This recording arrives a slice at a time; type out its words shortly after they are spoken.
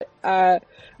The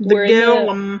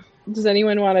golem. Does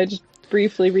anyone want to just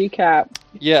briefly recap?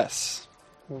 Yes.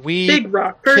 We Big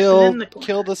rock person in the corner.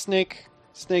 killed the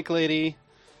snake lady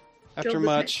after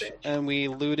much, and we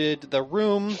looted the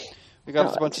room. We got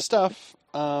us a bunch of stuff.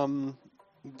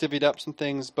 Divvied up some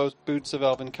things, both boots of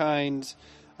elven kind,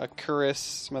 a cuirass,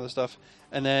 some other stuff.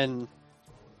 And then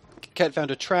Ket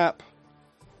found a trap,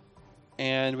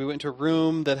 and we went to a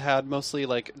room that had mostly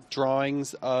like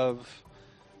drawings of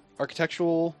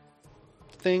architectural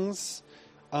things.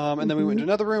 And then we went to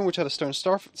another room which had a stone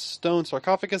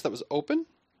sarcophagus that was open,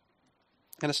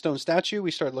 and a stone statue. We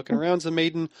started looking around. So the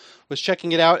maiden was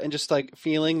checking it out and just like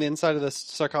feeling the inside of the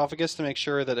sarcophagus to make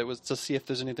sure that it was, to see if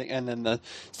there's anything. And then the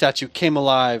statue came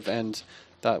alive, and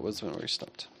that was when we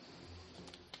stopped.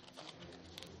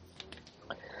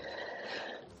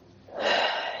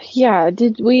 Yeah,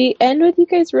 did we end with you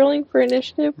guys rolling for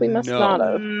initiative? We must not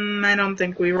have. I don't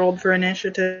think we rolled for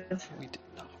initiative. We did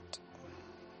not.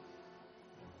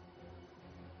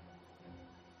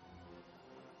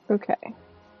 Okay.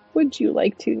 Would you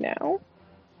like to now?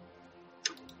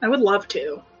 I would love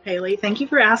to, Haley. Thank you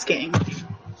for asking.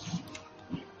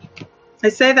 I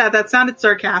say that sounded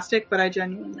sarcastic, but I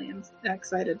genuinely am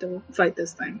excited to fight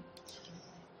this thing.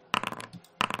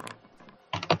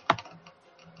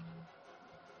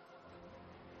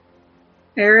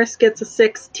 Eris gets a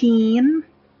 16.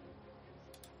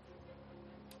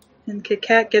 And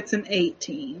Kaket gets an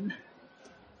 18.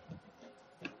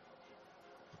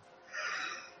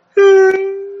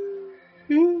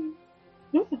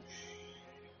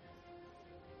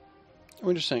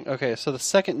 Interesting. Okay, so the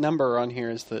second number on here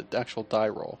is the actual die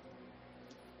roll.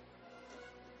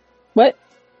 What?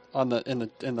 On the in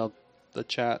the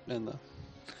chat and the.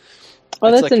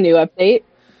 Oh, that's like a new update.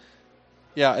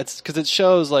 Yeah, it's because it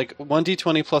shows like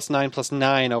 1d20 plus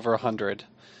 9 over 100,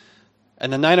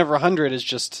 and the 9 over 100 is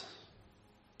just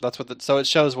that's what. So it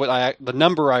shows what the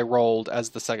number I rolled as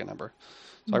the second number.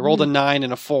 So I rolled a 9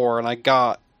 and a 4, and I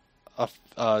got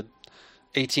a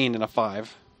 18 and a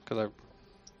 5 because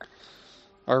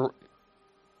oh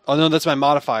no, that's my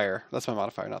modifier. That's my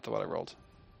modifier, not what I rolled.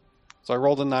 So I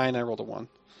rolled a 9, I rolled a 1.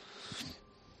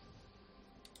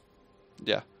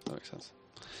 Yeah, that makes sense.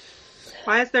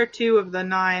 Why is there 2 of the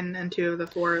 9 and 2 of the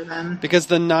 4 then? Because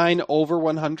the 9 over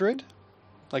 100,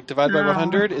 like divided by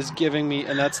 100, is giving me,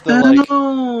 and that's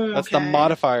the that's the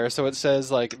modifier. So it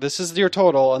says like this is your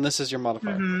total and this is your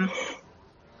modifier. Mm-hmm.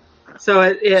 So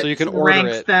it so you can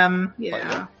ranks order them.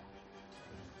 Yeah.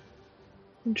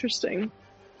 Interesting.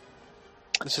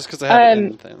 It's just because I have it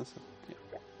in things.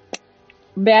 Yeah.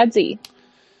 Badsy,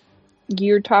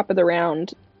 you're top of the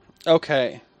round.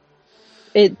 Okay.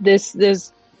 This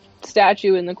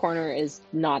statue in the corner is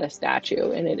not a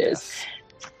statue, and it is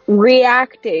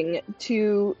reacting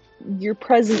to your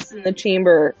presence in the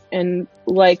chamber and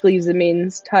likely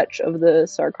Zamine's touch of the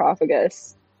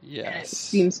sarcophagus. Yes. It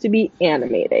seems to be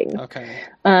animating. Okay.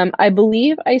 I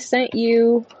believe I sent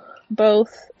you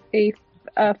both a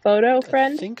photo,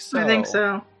 friend? I think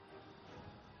so.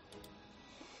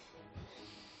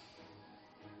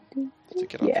 To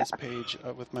get on this page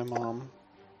with my mom.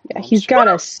 Yeah, he's got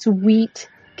a sweet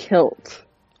kilt.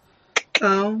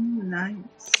 Oh, nice.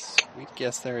 Sweet.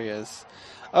 Yes, there he is.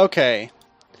 Okay.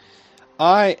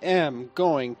 I am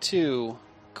going to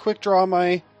quick draw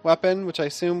my weapon, which I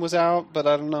assume was out, but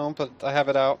I don't know, but I have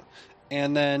it out.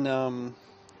 And then,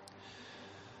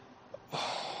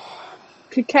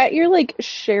 Kat, you're like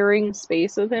sharing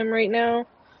space with him right now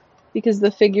because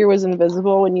the figure was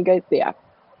invisible when you guys. Yeah,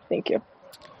 thank you.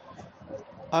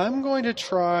 I'm going to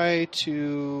try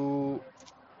to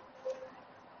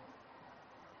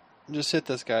just hit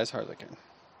this guy as hard as I can.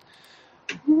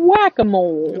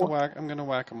 Whack-a-mole. I'm going to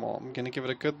whack-a-mole. I'm going to give it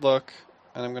a good look,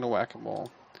 and I'm going to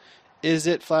whack-a-mole. Is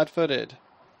it flat-footed?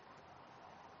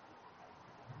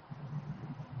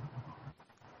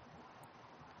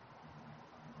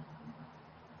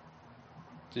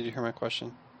 Did you hear my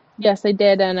question? Yes, I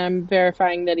did, and I'm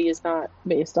verifying that he is not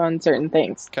based on certain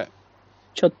things. Okay.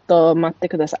 Chotto matte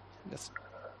kudasai. Yes.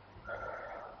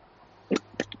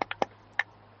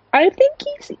 I think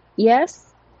he's...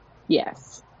 Yes,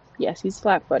 he's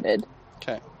flat-footed.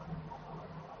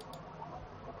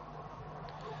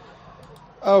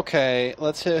 Okay,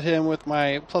 let's hit him with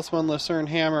my +1 Lucerne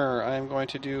hammer. I'm going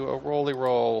to do a rolly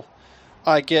roll.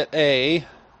 I get a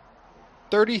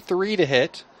 33 to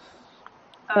hit.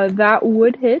 That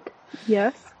would hit,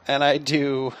 yes. And I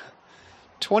do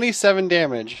 27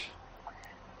 damage.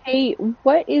 Hey,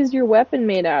 what is your weapon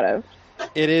made out of?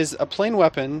 It is a plain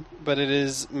weapon, but it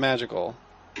is magical.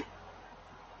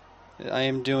 I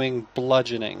am doing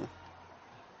bludgeoning.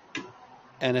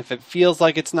 and if it feels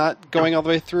like it's not going all the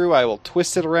way through, I will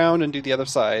twist it around and do the other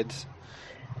side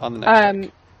on the next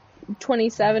strike.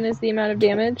 27 is the amount of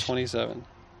damage. 27.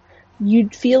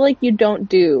 You'd feel like you don't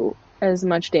do as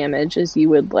much damage as you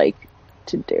would like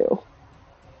to do.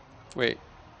 Wait.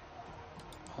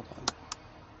 Hold on.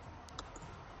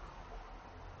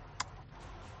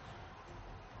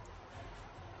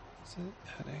 Is it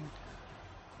heading?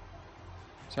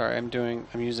 Sorry, I'm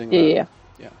using the...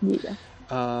 Yeah.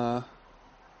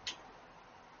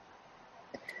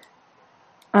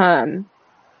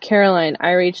 Caroline,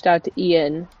 I reached out to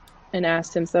Ian and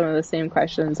asked him some of the same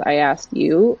questions I asked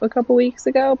you a couple weeks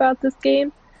ago about this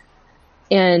game.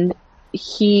 And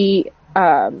he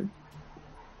had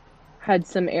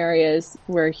some areas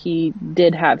where he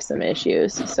did have some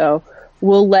issues. So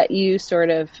we'll let you sort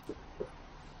of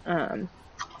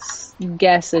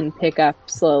guess and pick up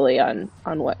slowly on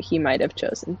what he might have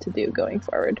chosen to do going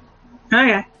forward.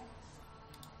 Okay.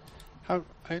 But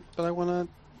I wanna.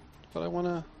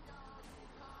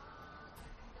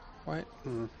 What?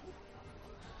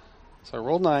 So I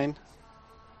rolled 9,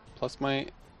 plus my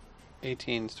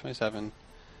 18 is 27.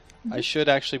 Mm-hmm. I should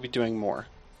actually be doing more,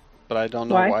 but I don't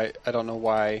know why. I don't know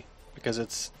why, because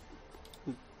it's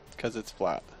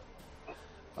flat.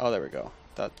 Oh, there we go.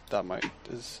 That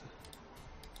is.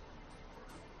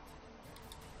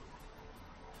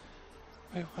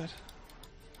 Wait, what?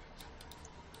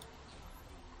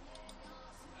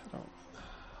 I don't.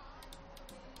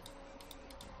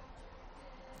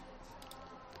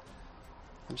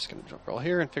 I'm just going to jump roll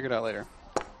here and figure it out later.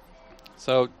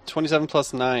 So, 27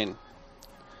 plus 9.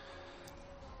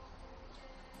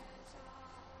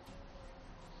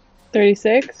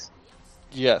 36?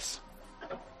 Yes.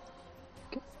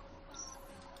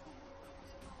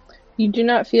 You do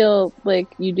not feel like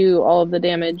you do all of the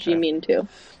damage you mean to.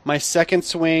 My second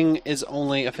swing is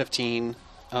only a 15.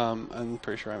 I'm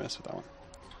pretty sure I missed with that one.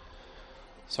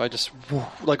 So I just,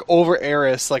 like, over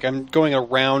Eris, like, I'm going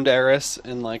around Eris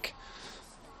and, like,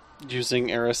 using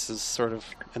Eris as sort of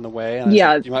in the way. And I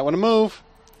said, you might want to move.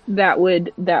 That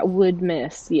would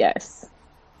miss, yes.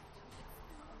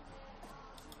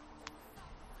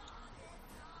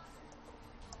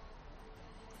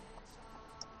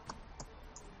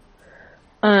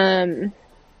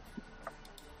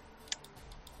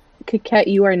 Coquette,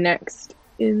 you are next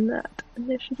in that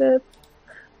initiative.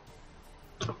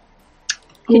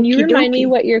 Can you remind me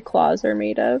what your claws are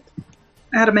made of?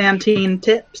 Adamantine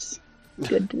tips.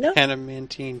 Good to know.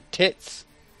 Adamantine tits.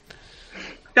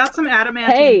 Got some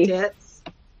adamantine tits.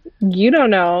 You don't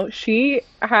know. She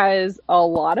has a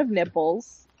lot of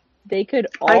nipples. They could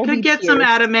all I could get some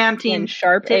adamantine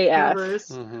sharp AF.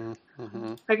 Mm-hmm,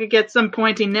 mm-hmm. I could get some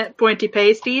pointy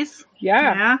pasties.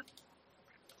 Yeah.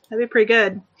 That'd be pretty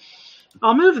good.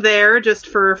 I'll move there just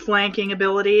for flanking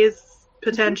abilities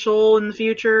potential in the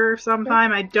future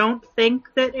sometime. I don't think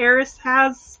that Eris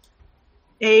has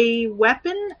a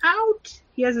weapon out.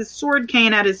 He has his sword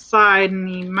cane at his side, and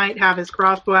he might have his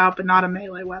crossbow out, but not a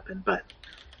melee weapon. But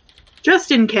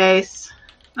just in case.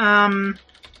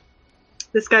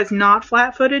 This guy's not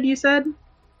flat-footed, you said?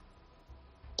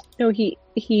 No, he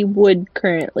would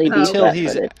currently be until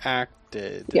flat-footed. He's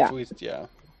acted. Yeah. Yeah.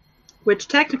 Which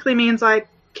technically means I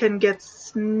can get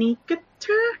sneak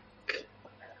attack?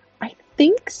 I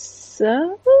think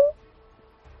so.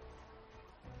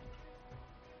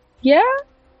 Yeah.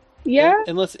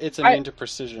 Unless it's immune to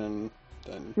precision,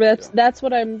 then that's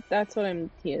what I'm.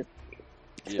 He is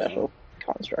special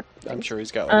construct. I'm sure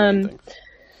he's got anything.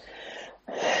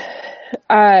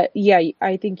 Yeah,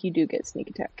 I think you do get sneak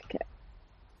attack. Okay.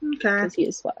 Because he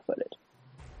is flat-footed.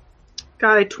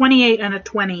 Got a 28 and a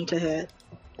 20 to hit.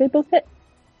 They both hit.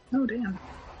 Oh damn.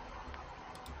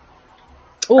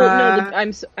 Oh no!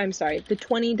 I'm sorry. The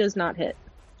 20 does not hit.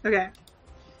 Okay.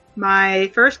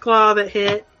 My first claw that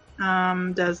hit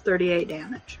does 38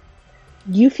 damage.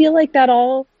 You feel like that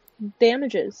all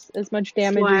damages as much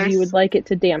damage as you would like it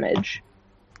to damage.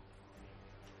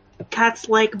 Cats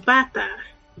like butter.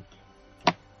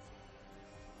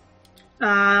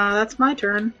 That's my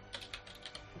turn.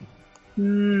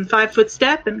 5-foot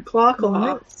step and claw.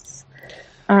 Nice.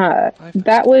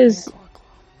 That was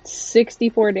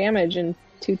 64 damage in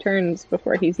 2 turns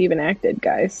before he's even acted,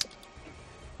 guys.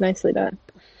 Nicely done.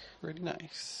 Pretty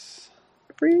nice.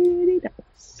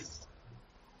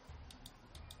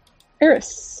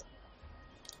 Eris.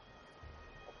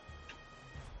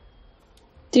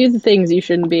 Do the things you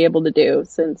shouldn't be able to do,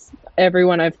 since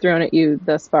everyone I've thrown at you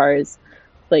thus far is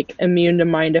like immune to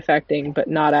mind affecting, but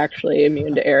not actually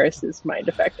immune to Eris's mind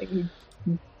affecting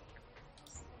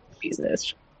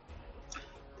business.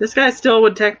 This guy still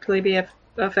would technically be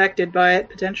affected by it,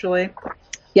 potentially.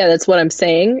 Yeah, that's what I'm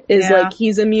saying. Is like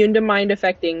he's immune to mind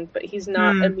affecting, but he's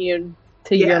not immune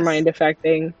to your mind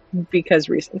affecting because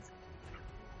reasons.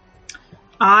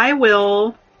 I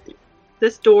will.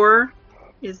 This door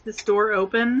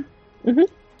open? Mm-hmm.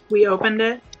 We opened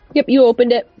it. Yep, you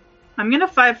opened it. I'm gonna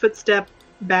 5-foot step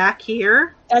back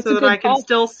here so that I can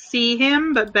still see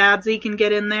him, but Badsy can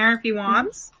get in there if he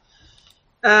wants.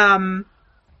 I'm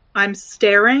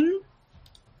staring.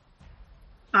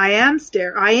 I am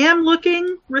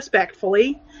looking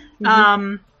respectfully.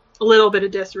 A little bit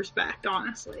of disrespect,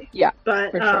 honestly. Yeah,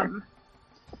 but for sure.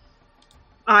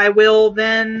 I will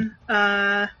then.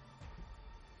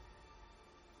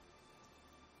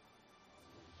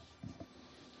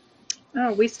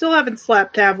 Oh, we still haven't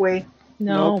slept, have we?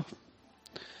 No.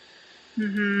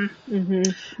 Nope.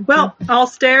 Well, I'll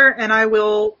stare and I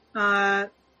will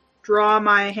draw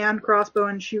my hand crossbow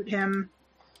and shoot him.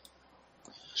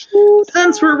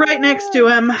 Since we're right next to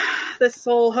him, this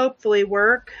will hopefully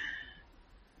work.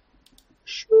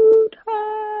 Shoot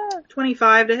her.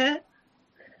 25 to hit.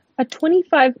 A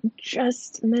 25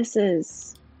 just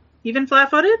misses. Even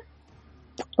flat-footed?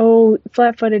 Oh,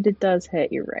 flat-footed it does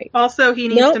hit, you're right. Also, he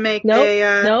needs to make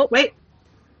a... Wait.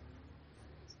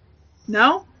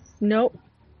 No? Nope.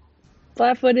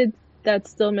 Flat-footed, that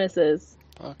still misses.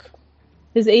 Fuck.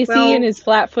 His AC and his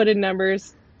flat-footed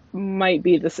numbers might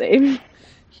be the same.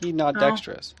 He's not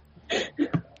dexterous.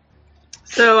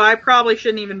 So I probably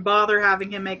shouldn't even bother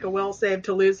having him make a will save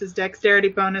to lose his dexterity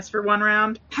bonus for one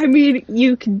round. I mean,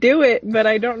 you can do it, but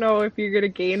I don't know if you're going to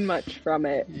gain much from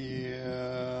it.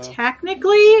 Yeah.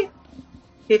 Technically,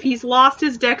 if he's lost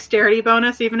his dexterity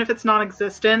bonus, even if it's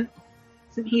non-existent,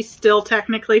 isn't he still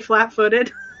technically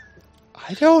flat-footed?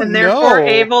 I don't know. And therefore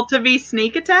able to be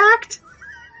sneak attacked?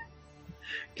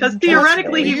 Because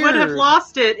theoretically he would have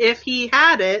lost it if he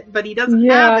had it, but he doesn't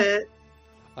have it.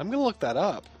 I'm going to look that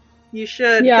up. You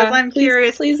should, because I'm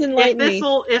curious. Please enlighten me.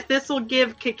 If this will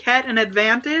give Kikette an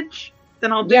advantage,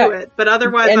 then I'll do it. But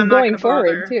otherwise, I'm not going to bother.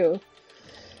 And going forward, too.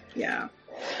 Yeah.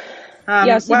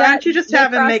 So why don't you just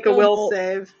have him make a will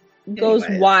save? Goes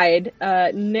wide,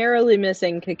 narrowly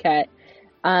missing Kikette.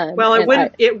 Well,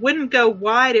 it wouldn't go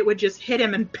wide. It would just hit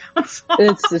him and bounce off.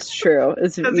 It's true.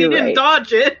 Because he didn't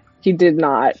dodge it. He did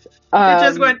not. It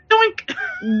just went doink.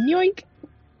 Yoink.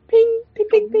 Ping, ping,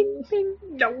 ping, ping,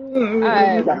 ping.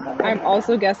 I'm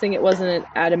also guessing it wasn't an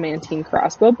adamantine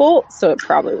crossbow bolt, so it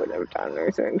probably would have done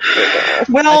anything.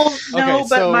 Well, no,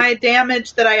 but my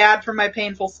damage that I add from my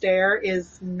painful stare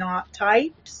is not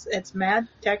typed. It's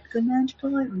technically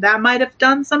magical. That might have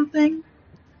done something.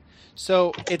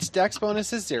 So its dex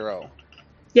bonus is 0.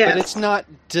 Yes. But it's not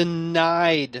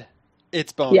denied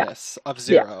its bonus of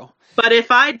 0. Yeah. But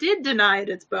if I did deny it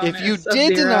its bonus,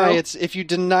 if you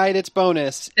denied its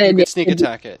bonus, you could sneak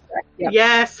attack it. Yep.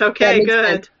 Yes. Okay.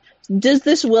 Good. Sense. Does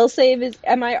this will save?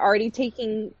 Am I already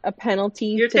taking a penalty?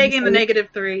 You're taking the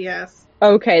 -3. Yes.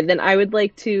 Okay, then I would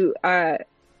like to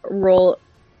roll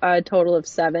a total of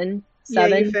 7. Yeah,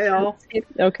 you fail.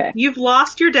 Okay. You've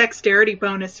lost your dexterity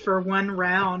bonus for one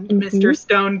round, Mr.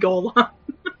 Stone Golem.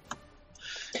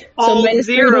 All so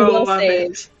 0 will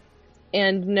save. It.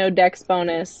 And no dex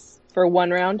bonus for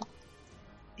one round?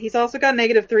 He's also got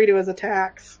 -3 to his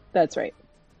attacks. That's right.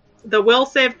 The will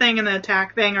save thing and the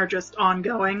attack thing are just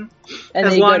ongoing. And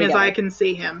as long as I can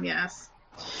see him, yes.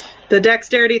 The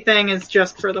dexterity thing is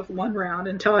just for the one round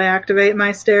until I activate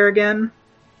my stare again.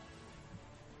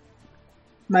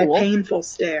 My painful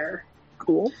stare.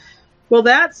 Cool. Well,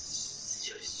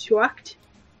 that's shucked.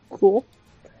 Cool.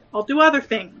 I'll do other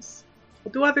things.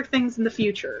 I'll do other things in the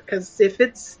future, because if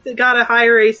it's got a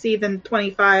higher AC than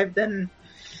 25, then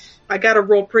I got to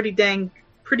roll pretty dang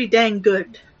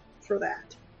good for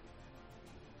that.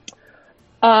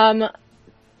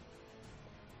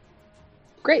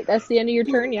 Great. That's the end of your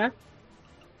turn, yeah?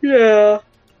 Yeah.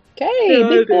 Okay, yeah,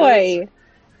 big boy.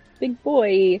 Big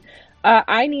boy.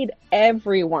 I need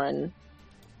everyone.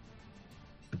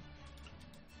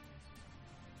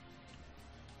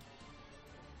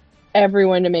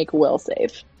 Everyone to make a will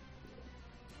save.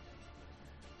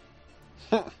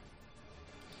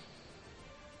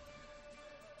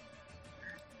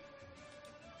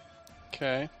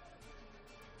 Okay.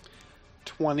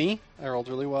 20. I rolled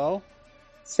really well.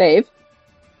 Save.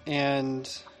 And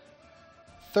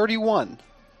 31.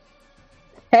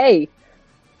 Hey,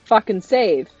 fucking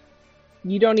save.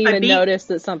 You don't even notice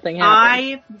that something happened.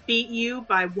 I beat you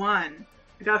by 1.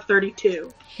 I got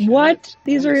 32. What?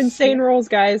 These are insane rolls,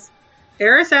 guys.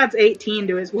 Eris adds 18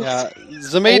 to his will save.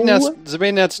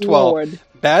 Zemaiden adds 12. Lord.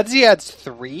 Badsy adds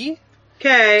 3.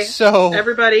 Okay, so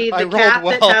everybody, the cat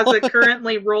that has it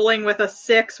currently rolling with a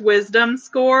 6 wisdom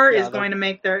score is going to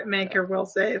make her will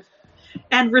save.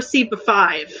 and receive a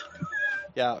 5.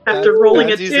 Yeah. After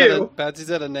rolling a 2.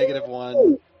 Badsy's at a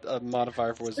 -1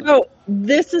 modifier for wisdom. Oh,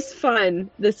 this is fun.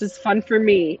 This is fun for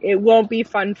me. It won't be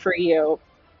fun for you.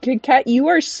 Cat, you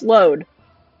are slowed.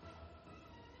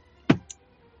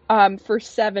 For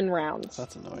 7 rounds.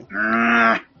 That's annoying.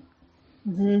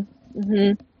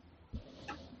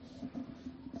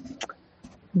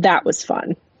 That was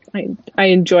fun. I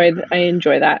enjoy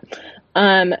that.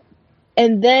 And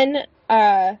then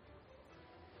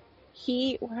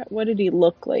what did he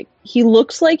look like? He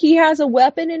looks like he has a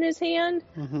weapon in his hand,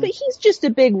 but he's just a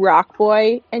big rock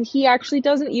boy, and he actually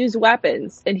doesn't use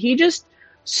weapons, and he just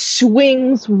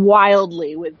swings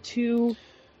wildly with 2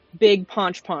 big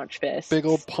punch fists. Big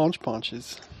old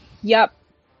punches. Yep.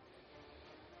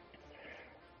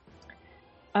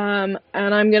 And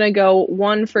I'm gonna go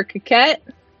 1 for Coquette.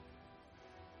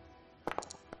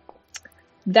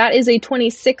 That is a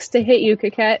 26 to hit you,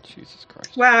 Coquette. Jesus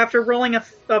Christ. Wow, after rolling a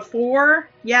 4?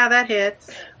 Yeah, that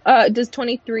hits. Does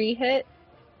 23 hit?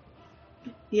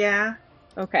 Yeah.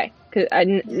 Okay.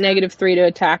 -3 to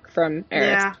attack from Eris.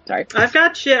 Yeah. Sorry. I've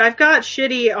got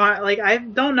shitty on, like, I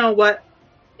don't know what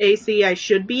AC I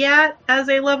should be at as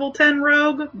a level 10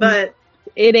 rogue, but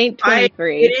it ain't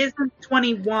 23. It isn't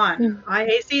 21.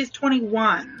 AC is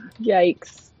 21.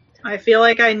 Yikes. I feel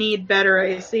like I need better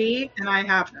AC, and I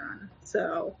have none.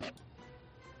 So,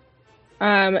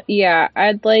 yeah,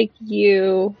 I'd like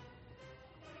you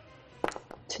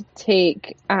to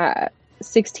take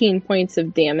 16 points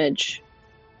of damage,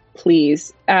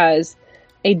 please, as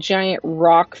a giant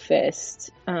rock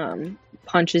fist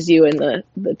punches you in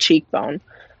the cheekbone.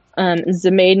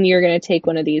 Zemaiden, you're going to take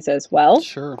one of these as well.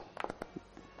 Sure.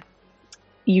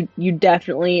 You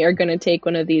definitely are going to take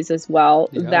one of these as well.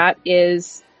 Yeah.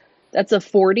 That's a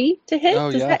 40 to hit. Oh,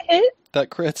 Does that hit? That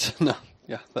crits? No.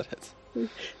 Yeah, that hits.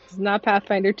 It's not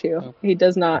Pathfinder 2. Nope. He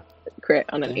does not crit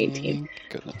on an 18.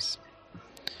 Goodness.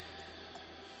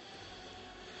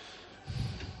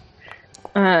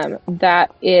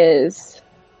 That is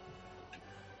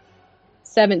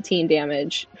 17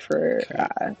 damage for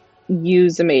you,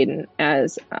 Zemaiden,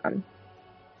 as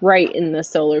right in the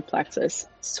solar plexus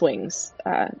swings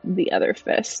the other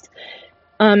fist.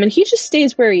 And he just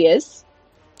stays where he is.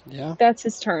 Yeah. That's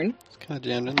his turn. It's kind of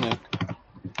jammed in there.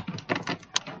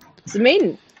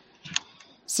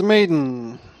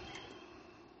 Zemaiden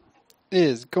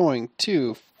is going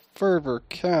to fervor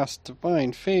cast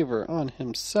divine favor on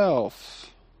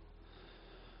himself.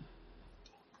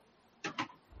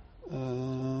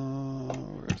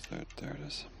 Where's that? There it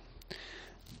is.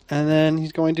 And then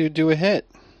he's going to do a hit.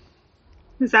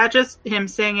 Is that just him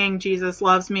singing "Jesus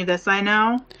loves me"? This I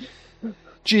know.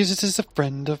 Jesus is a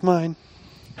friend of mine.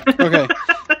 Okay.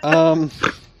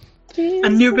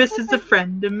 Anubis is a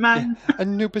friend of mine. Yeah,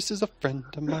 Anubis is a friend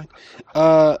of mine.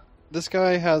 This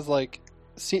guy has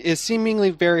is seemingly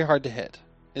very hard to hit.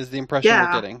 Is the impression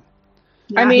we're getting?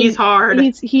 Yeah, I mean, he's hard.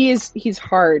 He's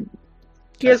hard.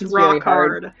 He is rock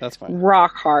hard. That's fine.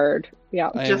 Rock hard. Yeah.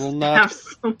 I will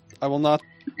not.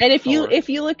 And if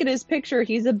you look at his picture,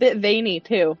 he's a bit veiny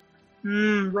too.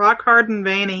 Rock hard and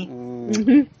veiny.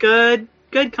 Mm-hmm. Good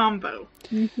combo.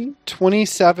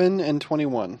 27 and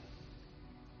 21.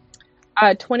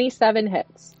 27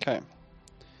 hits. Okay.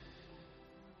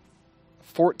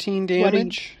 14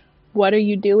 damage. What are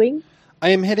you doing? I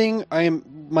am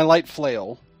my light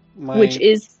flail, which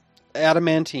is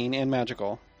adamantine and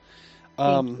magical.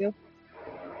 Thank you.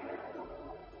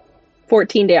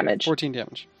 14 damage. 14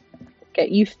 damage. Okay,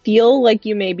 you feel like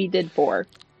you maybe did 4.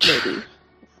 Maybe.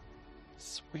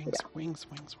 Swing.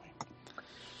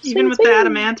 Even with the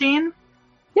adamantine?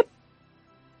 Yep.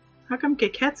 How come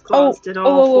Coquette's claws did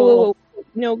all full?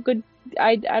 No, good.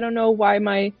 I don't know why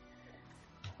my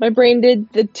brain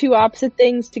did the two opposite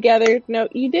things together. No,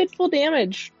 you did full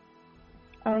damage.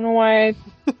 I don't know why.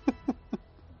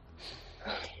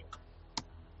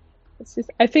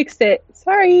 I fixed it.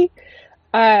 Sorry.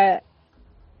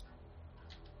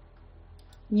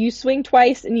 You swing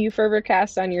twice and you fervor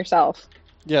cast on yourself.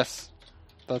 Yes.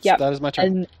 That is my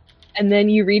turn. And then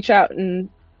you reach out and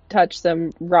touch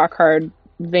some rock hard,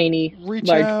 veiny reach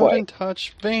large out boy. And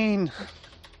touch vein.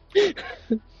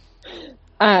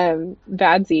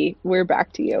 Vadsy, we're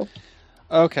back to you.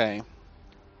 Okay.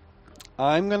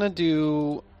 I'm gonna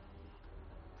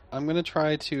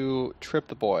try to trip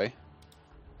the boy.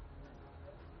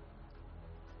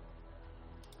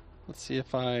 Let's see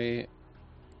if I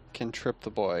can trip the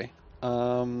boy.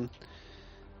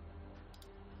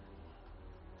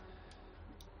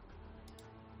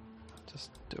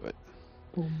 Just do it.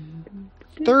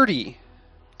 30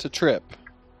 to trip.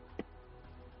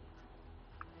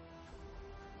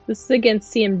 This is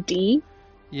against CMD?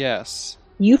 Yes.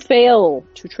 You fail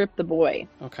to trip the boy.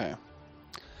 Okay.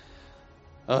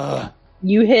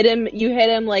 You hit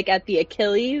him like at the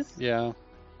Achilles. Yeah.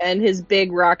 And his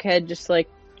big rock head just like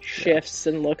shifts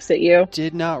and looks at you.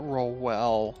 Did not roll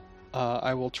well.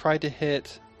 I will try to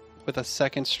hit with a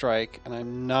second strike, and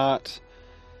I'm not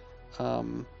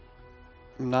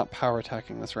power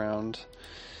attacking this round.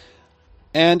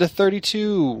 And a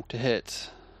 32 to hit.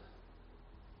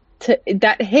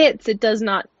 That hits. It does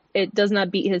not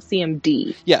beat his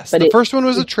CMD. Yes, the first one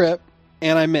was a trip,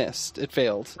 and I missed. It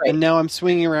failed. Right. And now I'm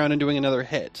swinging around and doing another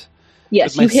hit.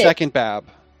 Yes, with my second bab.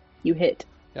 You hit.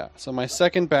 Yeah, so my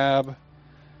second bab,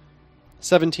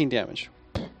 17 damage.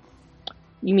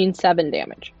 You mean 7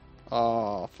 damage.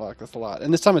 Oh, fuck, that's a lot.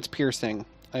 And this time it's piercing.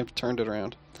 I've turned it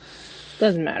around.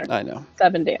 Doesn't matter. I know.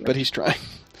 7 damage. But he's trying.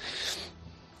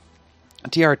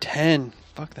 DR 10.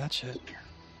 Fuck that shit.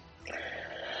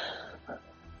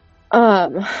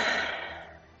 Badsy,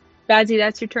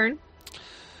 that's your turn?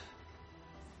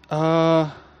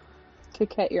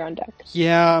 Coquette, you're on deck.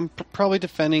 Yeah, I'm probably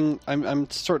defending. I'm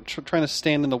sort of trying to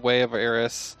stand in the way of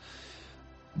Eris.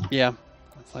 Yeah.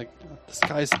 It's like,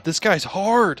 this guy's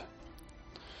hard.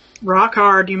 Rock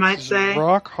hard, you might say.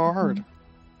 Rock hard.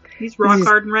 He's rock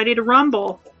hard and ready to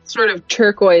rumble. Sort of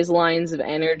turquoise lines of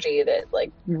energy that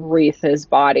like wreath his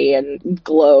body and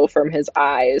glow from his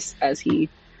eyes as he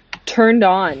turned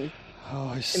on. Oh,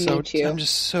 I'm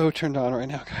just so turned on right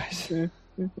now, guys.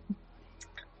 Mm-hmm.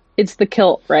 It's the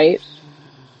kilt, right?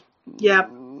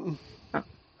 Yep.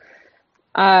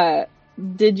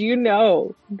 Did you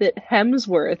know that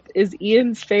Hemsworth is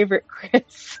Ian's favorite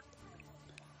Chris?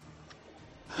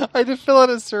 I did fill out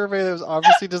a survey that was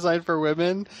obviously designed for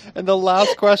women, and the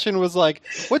last question was like,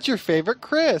 "What's your favorite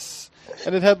Chris?"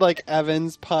 And it had like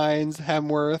Evans, Pines,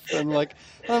 Hemsworth, and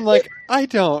I'm like, I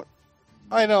don't.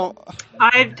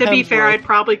 To be fair, I'd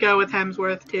probably go with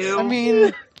Hemsworth too. I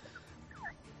mean,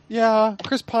 yeah,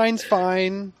 Chris Pine's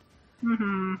fine.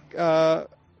 Mm-hmm.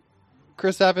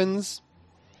 Chris Evans,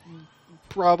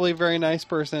 probably a very nice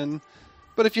person.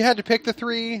 But if you had to pick the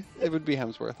three, it would be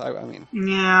Hemsworth. I mean,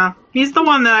 yeah, he's the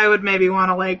one that I would maybe want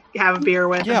to like have a beer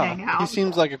with and hang out. He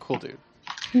seems like a cool dude.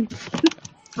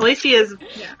 At least he is.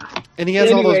 Yeah. And he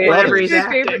has all those brothers.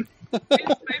 It's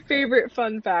my favorite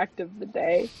fun fact of the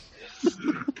day.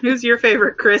 Who's your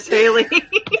favorite Chris, Haley?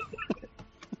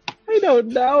 I don't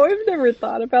know. I've never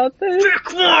thought about this.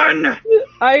 Pick one!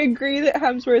 I agree that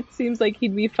Hemsworth seems like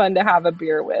he'd be fun to have a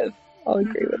beer with. I'll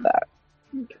agree with that.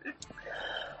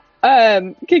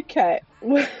 Okay. Kit,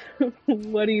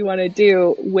 what do you want to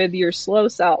do with your slow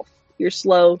self? Your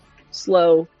slow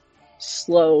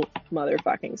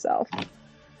motherfucking self.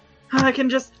 I can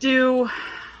just do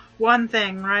one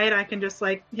thing, right? I can just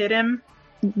like hit him.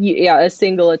 Yeah, a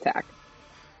single attack.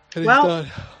 And well,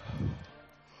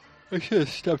 I should have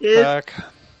stepped back.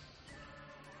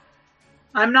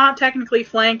 I'm not technically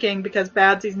flanking because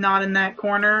Badsy's not in that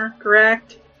corner,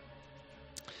 correct?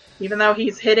 Even though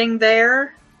he's hitting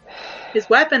there, his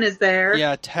weapon is there.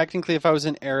 Yeah, technically, if I was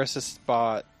in Eris'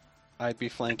 spot, I'd be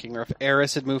flanking. Or if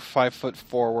Eris had moved 5 foot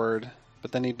forward,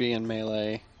 but then he'd be in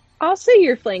melee. I'll say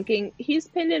you're flanking. He's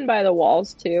pinned in by the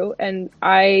walls too, and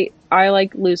I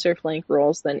like looser flank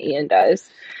rules than Ian does.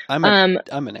 I'm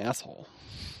an asshole.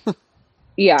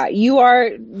 Yeah, you are.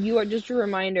 Just a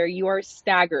reminder, you are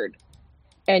staggered,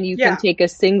 and you can take a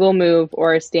single move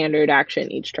or a standard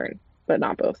action each turn, but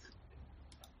not both.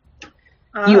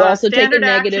 You also take a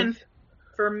negative.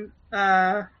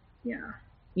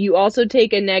 You also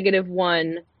take a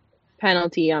 -1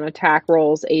 penalty on attack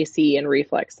rolls, AC, and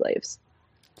reflex slaves.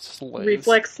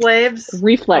 Reflex slaves?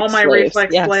 Reflex all my slaves.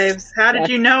 reflex slaves. How did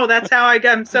you know? That's how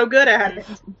I'm so good at it.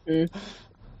 Mm-hmm.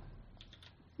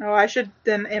 Oh, I should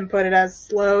then input it as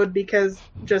slowed because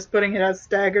just putting it as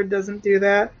staggered doesn't do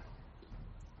that.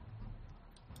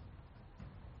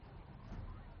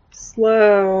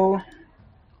 Slow.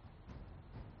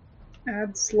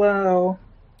 Add slow.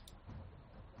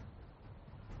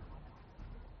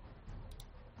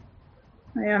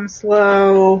 I am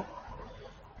slow.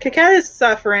 Kakat is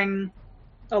suffering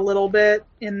a little bit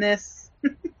in this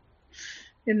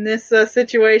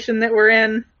situation that we're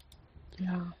in.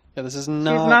 Yeah, this is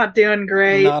not. She's not doing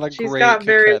great. Not a She's great got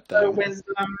very Kakat, low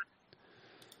wisdom.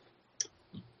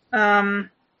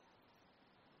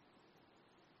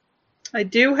 I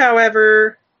do,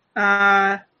 however,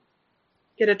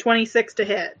 get a 26 to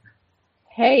hit.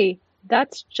 Hey,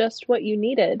 that's just what you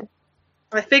needed.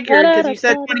 I figured, because you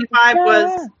said 25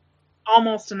 was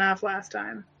almost enough last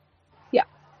time. Yeah.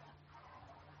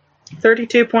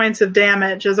 32 points of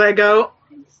damage as I go.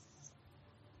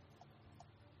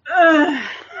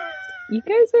 You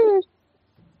guys are...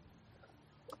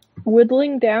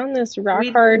 whittling down this rock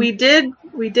hard. We did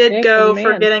go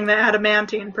for getting the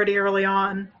adamantine pretty early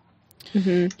on.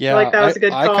 Mm-hmm. Yeah, like that was a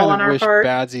good call on our part. I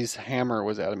kind of wish Badsy's hammer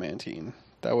was adamantine.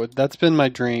 That's been my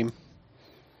dream.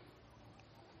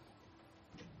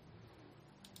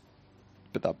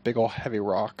 But that big old heavy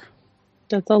rock.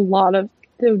 That's a lot of.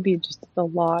 It would be just a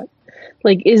lot.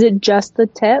 Like, is it just the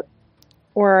tip,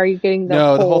 or are you getting the whole?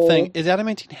 No, the whole thing. Is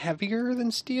adamantine heavier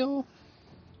than steel?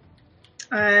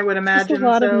 I would imagine just a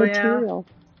lot so. of material.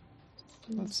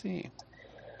 Yeah. Let's see.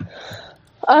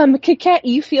 Kit,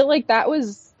 you feel like that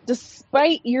was,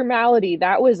 despite your malady,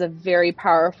 that was a very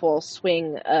powerful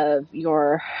swing of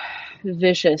your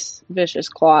vicious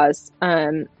claws.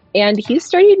 And he's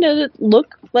starting to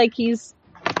look like he's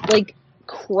like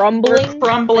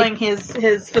crumbling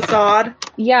his facade.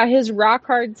 Yeah, his rock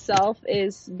hard self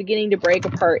is beginning to break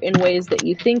apart in ways that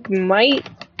you think might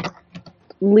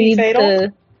lead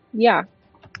to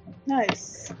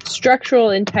nice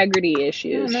structural integrity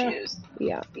issues. Oh, no.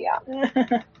 Yeah.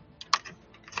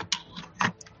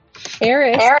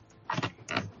 Eris,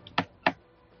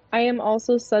 I am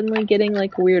also suddenly getting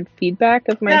like weird feedback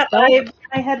of myself. Yeah,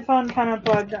 my headphone kind of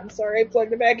plugged. I'm sorry, I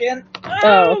plugged it back in.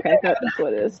 Oh, okay, that's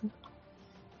what it is.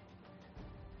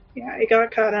 Yeah, it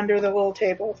got caught under the little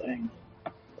table thing.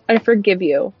 I forgive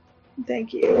you.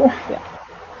 Thank you. Yeah.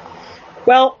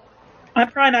 Well,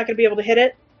 I'm probably not going to be able to hit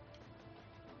it.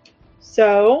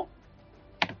 So,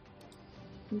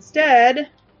 instead,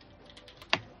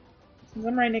 since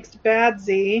I'm right next to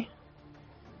Badsy,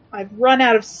 I've run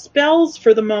out of spells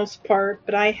for the most part,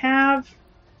 but I have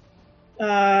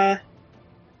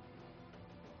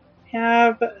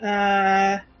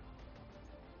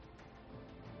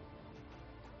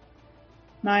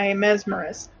my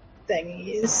mesmerist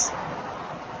thingies.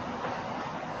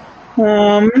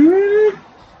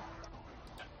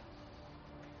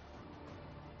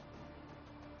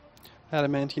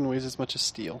 Adamantine weighs as much as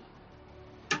steel.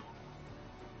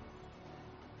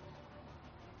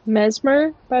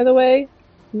 Mesmer, by the way,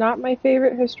 not my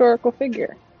favorite historical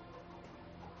figure.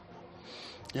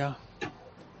 Yeah.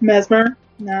 Mesmer?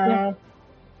 No.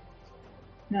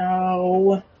 Yeah.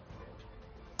 No.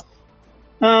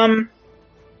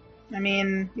 I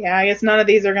mean, yeah, I guess none of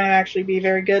these are going to actually be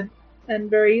very good and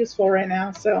very useful right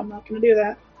now, so I'm not going to do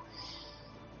that.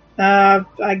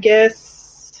 I guess...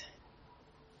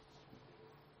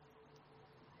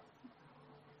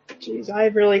 Jeez, I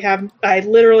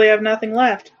literally have nothing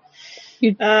left.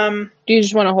 Do you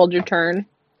just want to hold your turn?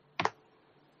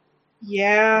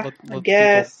 Yeah, I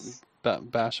guess.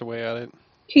 Bash away at it.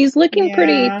 He's looking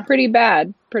pretty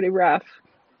bad, pretty rough.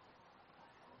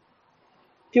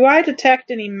 Do I detect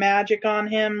any magic on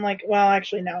him? Well,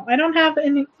 actually, no. I don't have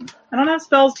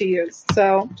spells to use.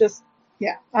 So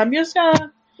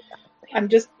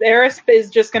Eris is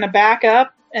just gonna back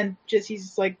up and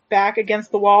he's like back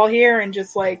against the wall here and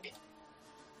just like,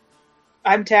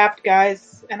 I'm tapped,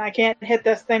 guys, and I can't hit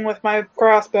this thing with my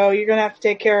crossbow. You're gonna have to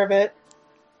take care of it.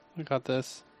 I got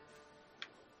this.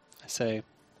 I say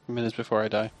minutes before I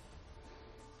die.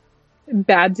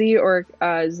 Badsy or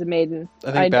Zamaiden?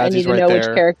 I think Badsy's I need to know which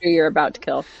character you're about to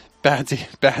kill.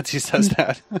 Badsy says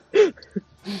that.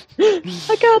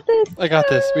 I got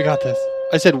this. We got this.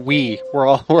 I said we. We're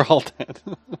all dead.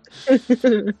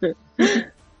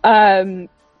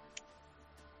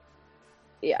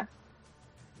 Yeah.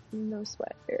 No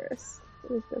sweat, Eris.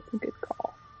 That's a good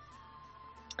call.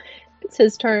 It's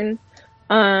his turn.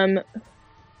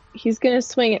 He's gonna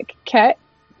swing at Ket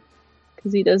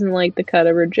because he doesn't like the cut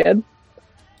of her jib.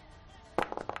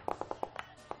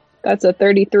 That's a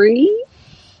 33.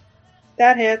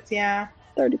 That hits, yeah.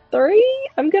 33.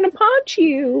 I'm gonna punch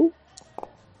you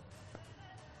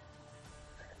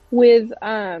with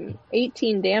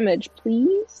 18 damage,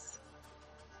 please.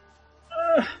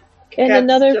 And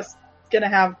another. Just gonna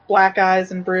have black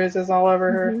eyes and bruises all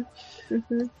over her.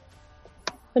 Mm-hmm.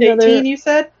 18, you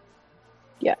said?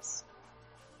 Yes.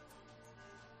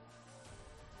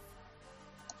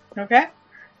 Okay.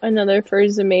 Another for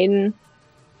Zamaiden.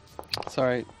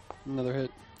 Sorry, another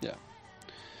hit. Yeah.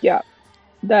 Yeah.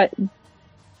 That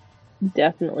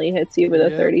definitely hits you with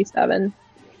a 37.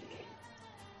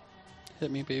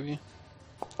 Hit me, baby.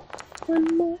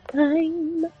 One more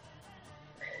time.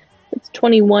 It's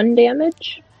 21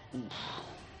 damage.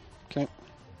 Okay.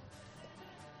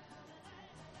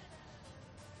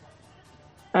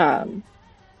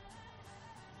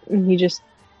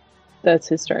 That's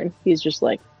his turn. He's just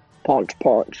like, punch,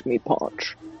 me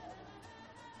punch.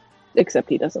 Except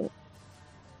he doesn't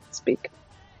speak.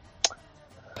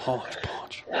 Punch.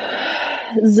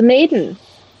 Zamaiden.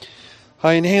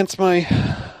 I enhance my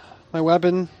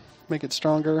weapon, make it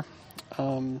stronger.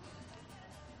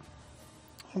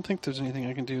 don't think there's anything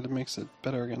I can do that makes it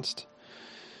better against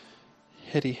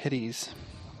hitties.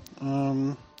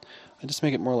 I just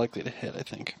make it more likely to hit, I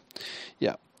think.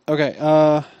 Yeah.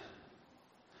 Okay.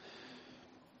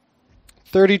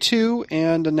 32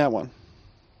 and a net 1.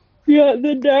 Yeah,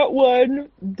 the net 1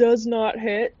 does not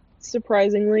hit,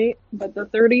 surprisingly, but the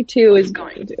 32 is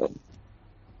going to.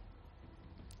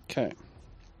 Okay.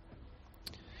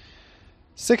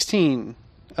 16.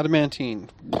 Adamantine.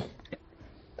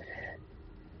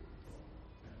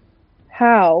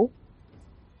 How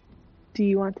do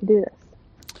you want to do this?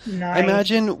 Nice. I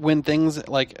imagine when things,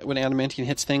 like, when adamantine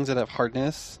hits things that have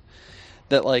hardness,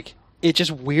 that, like, it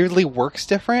just weirdly works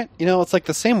different. You know, it's like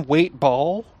the same weight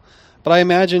ball, but I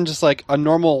imagine just, like, a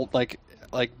normal, like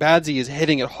Badsy is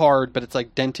hitting it hard, but it's,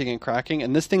 like, denting and cracking,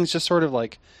 and this thing's just sort of,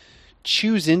 like,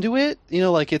 chews into it. You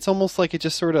know, like, it's almost like it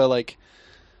just sort of, like,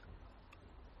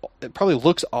 it probably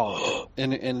looks odd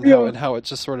in how it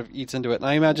just sort of eats into it. And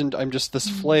I imagine I'm just this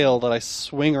flail that I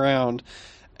swing around,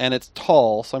 and it's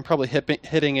tall, so I'm probably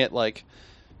hitting it like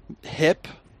hip,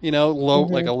 you know, low,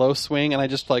 like a low swing, and I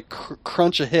just like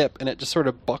crunch a hip, and it just sort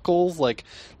of buckles like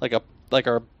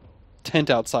our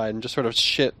tent outside, and just sort of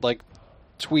shit like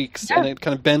tweaks, and it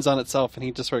kind of bends on itself, and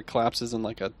he just sort of collapses in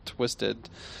like a twisted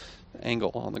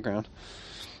angle on the ground.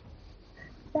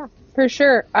 Yeah, for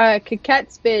sure.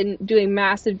 Coquette's been doing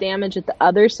massive damage at the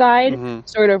other side,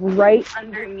 sort of right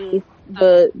underneath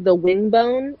the wing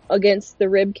bone against the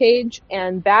rib cage,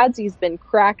 and Badsy's been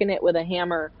cracking it with a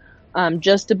hammer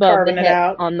just above Carving the it hip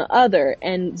out. on the other.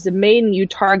 And Zemain, you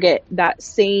target that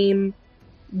same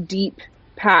deep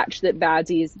patch that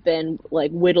Badsy's been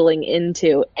like whittling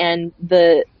into, and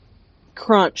the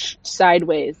crunch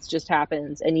sideways just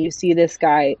happens, and you see this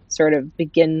guy sort of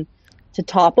begin to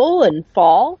topple and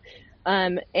fall,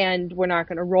 and we're not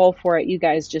going to roll for it. You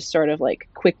guys just sort of like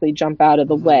quickly jump out of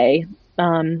the way,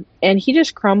 and he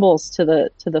just crumbles to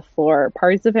the floor.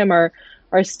 Parts of him are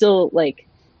still like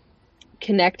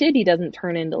connected. He doesn't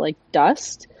turn into like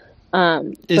dust.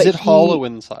 Is it hollow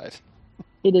inside?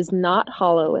 It is not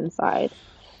hollow inside.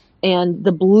 And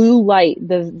the blue light,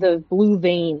 the blue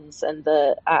veins and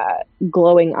the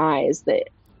glowing eyes that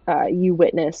you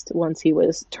witnessed once he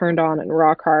was turned on and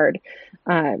rock hard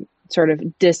sort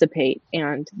of dissipate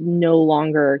and no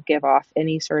longer give off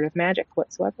any sort of magic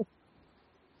whatsoever.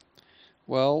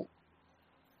 Well,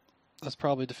 that's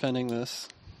probably defending this.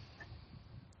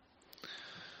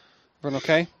 Everyone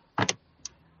okay?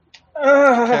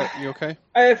 You okay?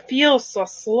 I feel so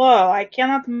slow. I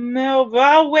cannot move.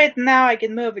 Oh, wait, now I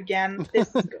can move again.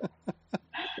 This is good.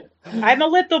 I'm a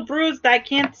little bruised. I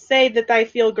can't say that I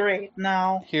feel great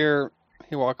now. Here,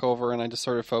 you walk over, and I just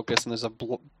sort of focus, and there's a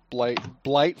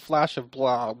blight flash of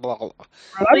blah, blah, blah.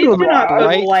 Please do not put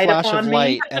Bright light flash upon of me.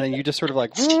 light, and then you just sort of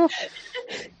like...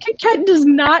 Ken does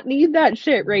not need that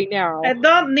shit right now. I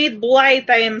don't need blight.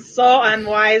 I am so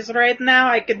unwise right now.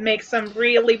 I could make some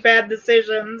really bad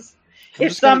decisions.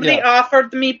 If somebody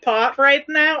offered me pot right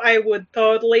now, I would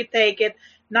totally take it.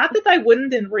 Not that I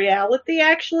wouldn't in reality,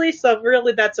 actually, so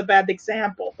really that's a bad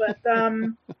example. But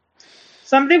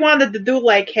somebody wanted to do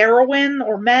like heroin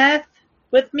or meth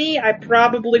with me, I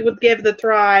probably would give it a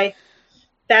try.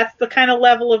 That's the kind of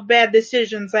level of bad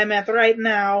decisions I'm at right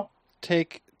now.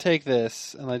 Take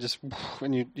this, and I just,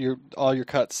 and you all your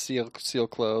cuts seal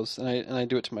close, and I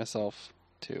do it to myself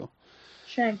too.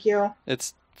 Thank you.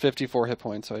 It's 54 hit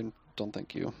points, so I don't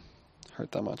think you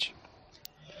hurt that much.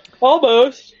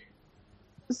 Almost.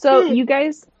 So you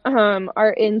guys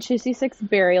are in Chissy Six's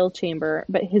burial chamber,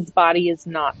 but his body is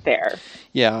not there.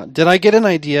 Yeah. Did I get an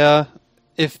idea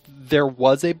if there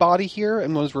was a body here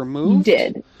and was removed? You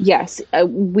did, yes.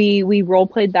 We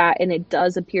role-played that, and it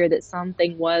does appear that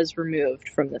something was removed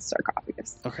from the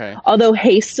sarcophagus. Okay. Although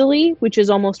hastily, which is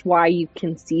almost why you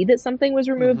can see that something was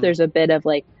removed. There's a bit of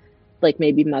like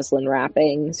maybe muslin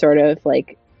wrapping sort of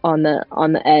like on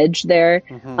the edge there.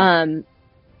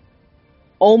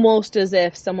 Almost as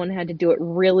if someone had to do it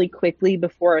really quickly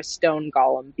before a stone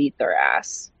golem beat their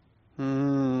ass.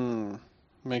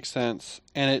 Makes sense.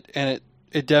 And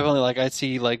it definitely, like, I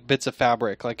see like bits of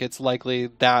fabric, like it's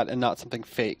likely that and not something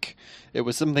fake. It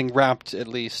was something wrapped, at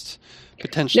least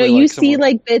potentially. No, you see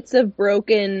like bits of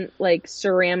broken like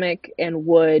ceramic and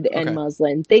wood and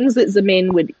muslin, things that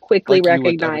Zemain would quickly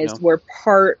recognize were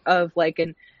part of like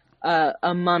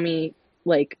a mummy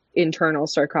like internal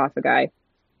sarcophagi.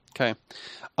 Okay.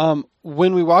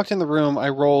 When we walked in the room, I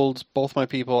rolled both my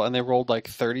people, and they rolled like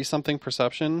 30-something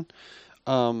perception.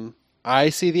 I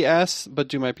see the S, but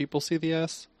do my people see the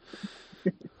S?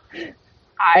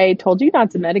 I told you not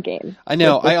to metagame. I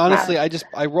know. I honestly,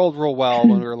 I rolled real well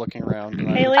when we were looking around, and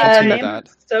Haley, I consider that.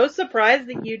 I'm so surprised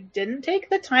that you didn't take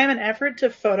the time and effort to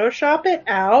Photoshop it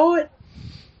out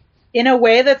in a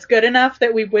way that's good enough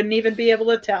that we wouldn't even be able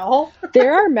to tell.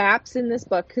 There are maps in this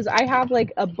book because I have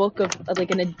like a book of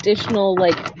like an additional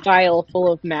like file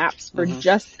full of maps for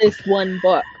just this one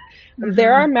book.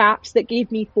 There are maps that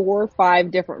gave me 4 or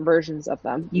 5 different versions of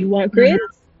them. You want grids?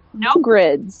 No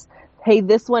grids. Hey,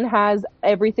 this one has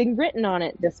everything written on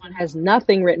it. This one has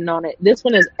nothing written on it. This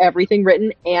one has everything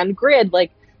written and grid,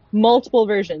 like multiple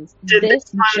versions.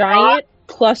 This giant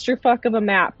clusterfuck of a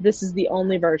map, this is the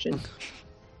only version.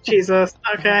 Jesus.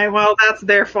 Okay, well, that's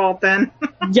their fault then.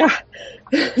 Yeah.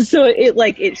 So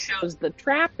it shows the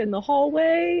trap in the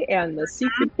hallway and the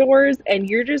secret doors, and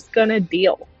you're just gonna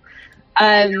deal.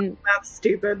 That's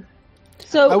stupid.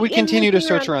 So we continue to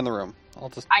search around the room.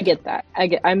 I get that.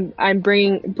 I'm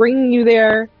bringing you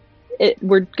there.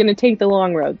 We're gonna take the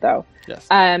long road though. Yes.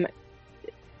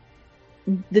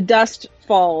 The dust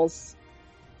falls.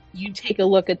 You take a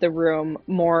look at the room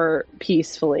more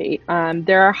peacefully.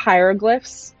 There are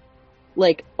hieroglyphs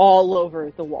like all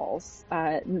over the walls.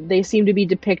 They seem to be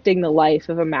depicting the life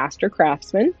of a master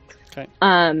craftsman.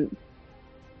 Okay.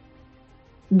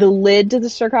 The lid to the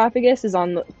sarcophagus is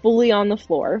fully on the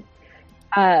floor.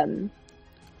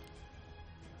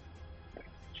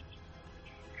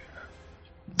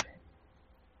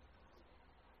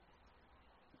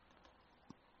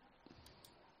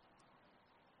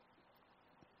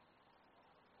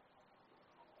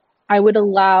 I would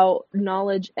allow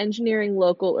knowledge, engineering,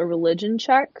 local, or religion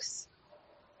checks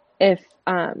if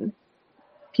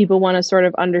people want to sort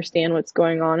of understand what's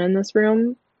going on in this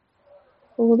room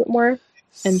a little bit more.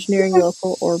 Engineering,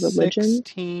 local, or religion.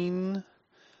 16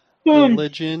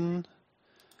 religion.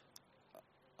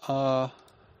 31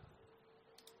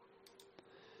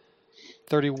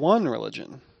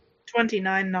 religion.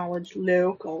 29 knowledge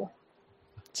local.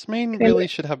 Zemain really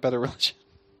should have better religion.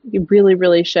 You really,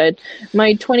 really should.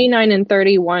 My 29 and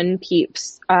 31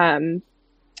 peeps,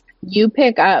 you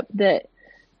pick up that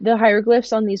the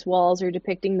hieroglyphs on these walls are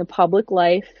depicting the public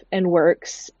life and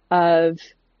works of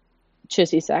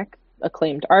Chisisek,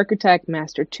 acclaimed architect,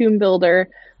 master tomb builder.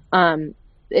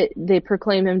 They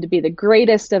proclaim him to be the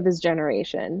greatest of his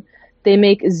generation. They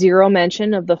make zero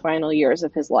mention of the final years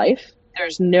of his life.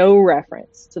 There's no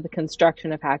reference to the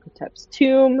construction of Hakotep's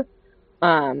tomb,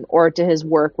 or to his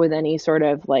work with any sort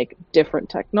of like different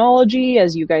technology,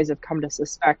 as you guys have come to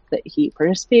suspect that he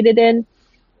participated in.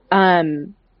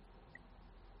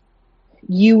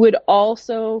 You would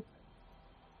also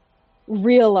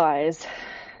realize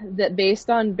that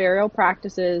based on burial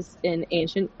practices in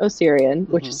ancient Osirian,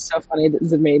 which is so funny that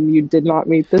Zemain, you did not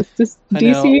meet this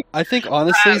DC. I think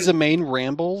honestly Zemain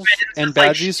rambles and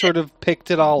Badgie sort of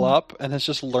picked it all up and has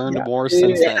just learned more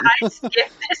since then. I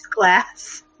skipped this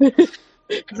class.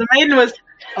 Zemain was,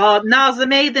 now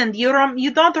Zemain,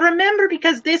 you don't remember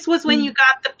because this was when you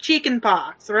got the chicken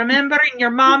pox. Remember, and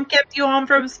your mom kept you home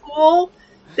from school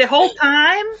the whole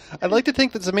time? I'd like to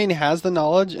think that Zemain has the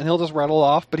knowledge and he'll just rattle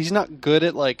off, but he's not good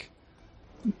at like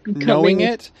knowing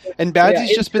it. And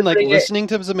Badgie's just been like listening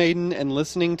to Zemain and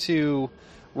listening to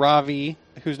Ravi,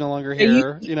 who's no longer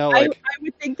here. I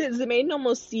would think that Zemain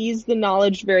almost sees the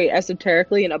knowledge very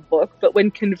esoterically in a book, but when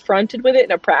confronted with it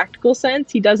in a practical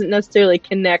sense, he doesn't necessarily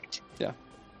connect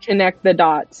the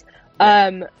dots.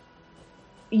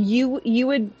 You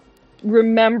would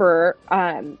remember,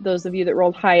 those of you that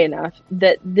rolled high enough,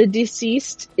 that the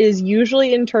deceased is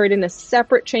usually interred in a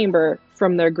separate chamber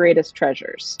from their greatest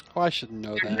treasures. Oh, I should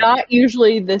know that. Not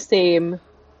usually the same.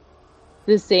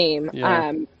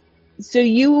 Yeah. So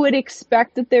you would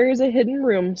expect that there is a hidden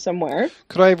room somewhere.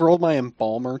 Could I have rolled my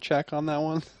embalmer check on that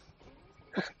one?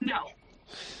 No.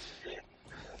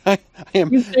 I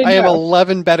am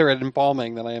 11 better at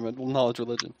embalming than I am at knowledge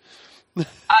religion. So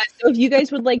if you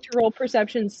guys would like to roll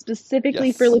perception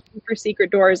specifically for looking for secret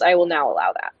doors, I will now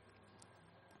allow that.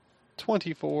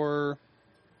 24.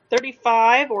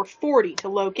 35 or 40 to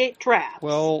locate traps.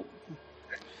 Well,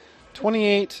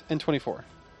 28 and 24.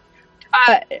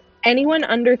 Anyone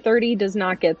under 30 does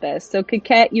not get this. So,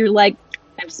 Coquette, you're like,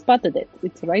 I've spotted it.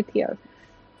 It's right here.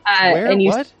 Where? And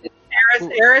what?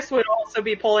 Eris would also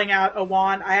be pulling out a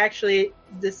wand.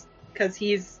 Because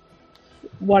he's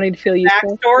wanting to feel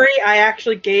useful. Backstory, I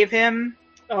actually gave him,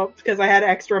 because I had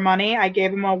extra money, I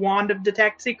gave him a wand of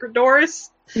detect secret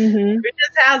doors. Mm-hmm. He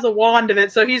just has a wand of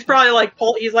it, so he's probably like,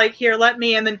 he's like, here, let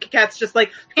me, and then Coquette's just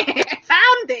like,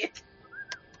 found it!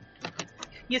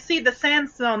 You see, the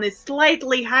sandstone is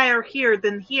slightly higher here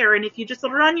than here, and if you just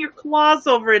run your claws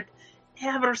over it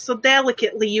ever so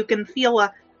delicately, you can feel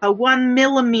a a 1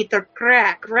 millimeter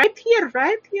crack right here,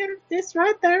 this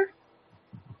right there.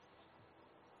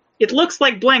 It looks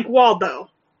like blank wall, though.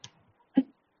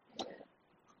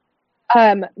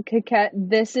 Coquette,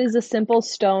 this is a simple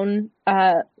stone,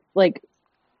 like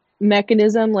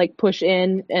mechanism, like push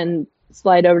in and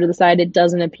slide over to the side. It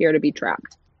doesn't appear to be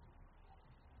trapped.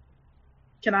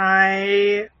 Can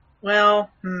I? Well,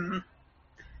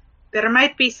 there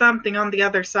might be something on the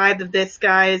other side of this,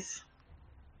 guys.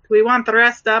 Do we want to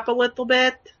rest up a little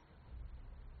bit?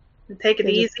 And take it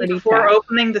easy before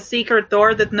opening the secret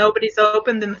door that nobody's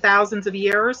opened in thousands of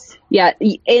years? Yeah,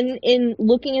 in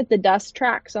looking at the dust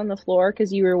tracks on the floor,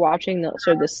 because you were watching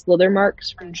the slither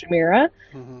marks from Jamira,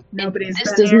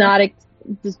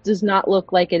 this does not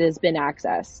look like it has been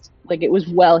accessed. Like, it was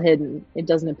well hidden. It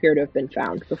doesn't appear to have been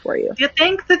found before you. Do you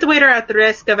think that we're at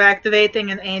risk of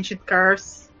activating an ancient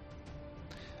curse?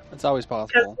 It's always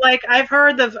possible. Like,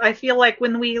 I feel like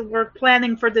when we were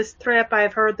planning for this trip,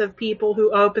 I've heard of people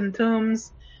who open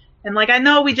tombs. And, like, I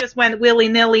know we just went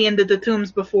willy-nilly into the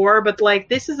tombs before, but, like,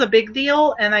 this is a big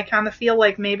deal, and I kind of feel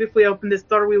like maybe if we open this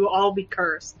door, we will all be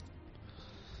cursed.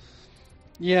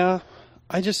 Yeah.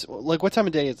 Like, what time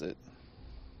of day is it?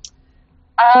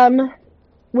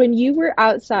 When you were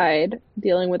outside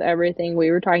dealing with everything,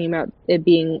 we were talking about it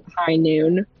being high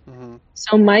noon. Mm-hmm.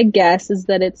 So my guess is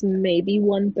that it's maybe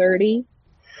 1:30.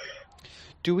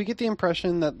 Do we get the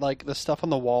impression that, like, the stuff on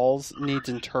the walls needs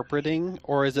interpreting,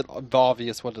 or is it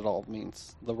obvious what it all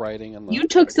means? The writing and the... You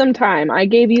took some time. I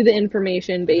gave you the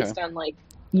information based on, like,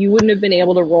 you wouldn't have been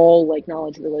able to roll, like,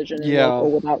 knowledge, religion, and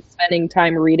local without spending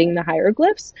time reading the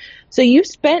hieroglyphs. So you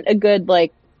spent a good,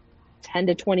 like, 10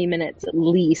 to 20 minutes at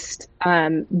least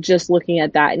just looking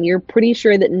at that, and you're pretty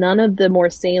sure that none of the more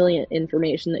salient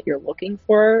information that you're looking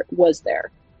for was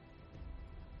there.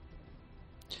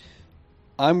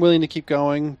 I'm willing to keep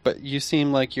going, but you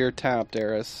seem like you're tapped,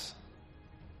 Eris.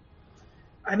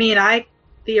 I mean, I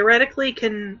theoretically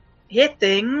can hit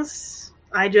things.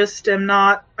 I just am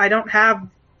not... I don't have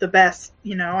the best,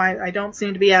 I don't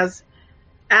seem to be as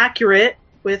accurate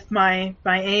with my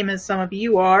aim as some of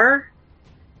you are.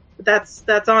 That's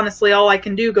honestly all I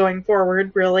can do going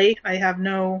forward, really. I have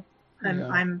I'm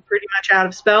pretty much out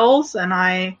of spells, and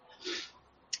I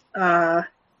have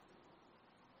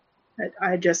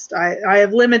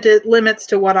limited limits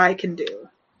to what I can do.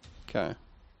 Okay.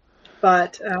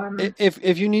 But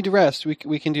if you need to rest,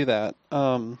 we can do that.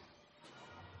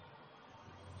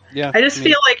 Yeah. I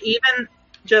feel like even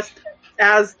just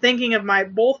as thinking of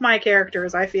both my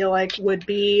characters, I feel like would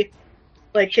be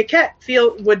like Coquette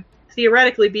would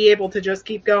theoretically be able to just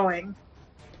keep going.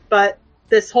 But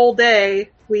this whole day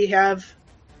we have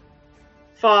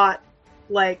fought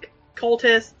like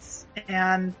cultists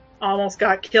and almost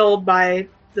got killed by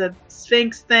the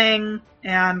Sphinx thing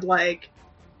and or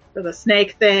the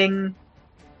snake thing.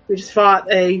 We just fought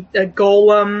a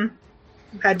golem,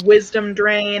 had wisdom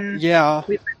drain. Yeah.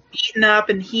 We've been beaten up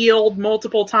and healed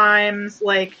multiple times.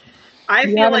 I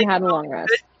feel like had a long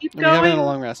rest. We haven't had a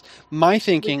long rest. My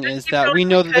thinking is that we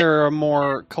know that there are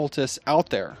more cultists out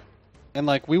there. And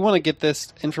we want to get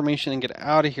this information and get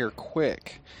out of here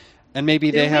quick. And maybe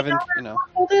they haven't,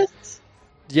 cultists?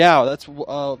 Yeah, that's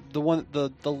the one.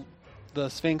 The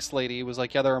Sphinx lady was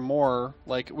like, yeah, there are more.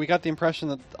 We got the impression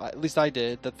that, at least I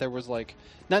did, that there was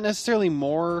not necessarily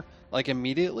more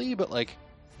immediately, but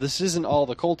this isn't all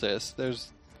the cultists.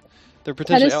 They're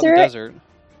potentially out in the desert.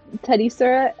 Teddy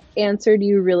Sura answered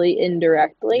you really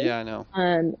indirectly. Yeah, I know.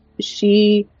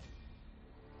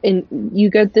 You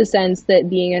get the sense that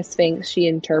being a Sphinx, she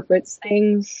interprets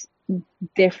things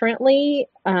differently.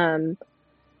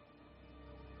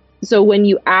 So when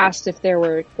you asked if there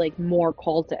were more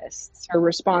cultists, her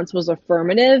response was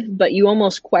affirmative, but you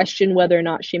almost questioned whether or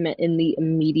not she meant in the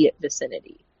immediate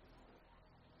vicinity.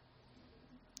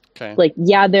 Okay.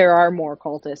 Yeah, there are more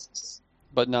cultists.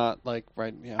 But not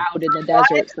right, yeah. Out in the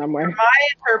desert somewhere. My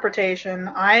interpretation,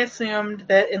 I assumed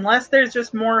that unless there's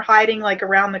just more hiding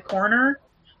around the corner,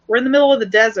 we're in the middle of the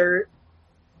desert.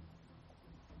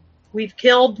 We've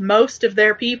killed most of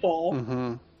their people.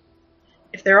 Mm-hmm.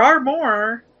 If there are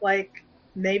more,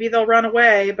 maybe they'll run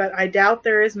away, but I doubt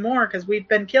there is more because we've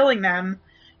been killing them.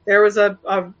 There was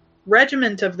a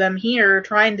regiment of them here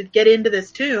trying to get into this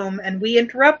tomb, and we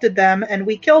interrupted them, and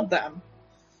we killed them.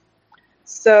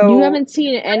 So you haven't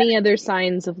seen any other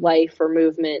signs of life or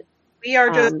movement. We are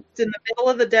just in the middle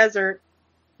of the desert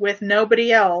with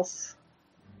nobody else.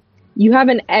 You have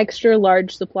an extra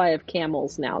large supply of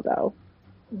camels now, though.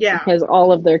 Yeah. Because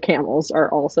all of their camels are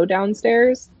also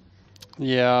downstairs.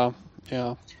 Yeah,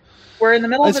 yeah. We're in the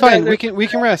middle of the desert. It's fine. We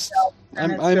can rest.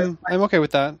 I'm okay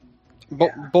with that.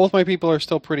 Both my people are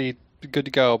still pretty good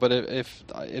to go. But if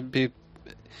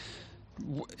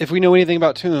we know anything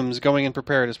about tombs, going in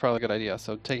prepared is probably a good idea.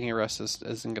 So taking a rest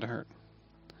isn't going to hurt.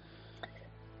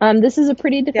 This is a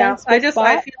pretty defensive spot. I feel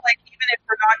like even if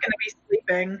we're not going to be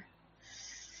sleeping,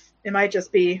 it might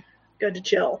just be good to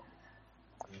chill.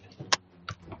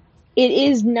 It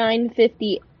is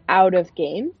 9:50 out of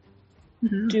game.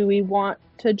 Mm-hmm. Do we want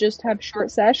to just have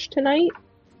short sesh tonight?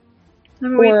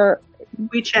 Or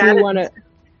we chat.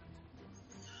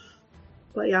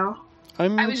 But yeah.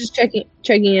 I was just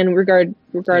checking in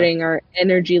regarding our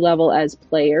energy level as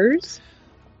players.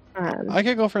 I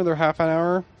could go for another half an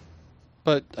hour,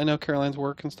 but I know Caroline's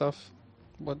work and stuff.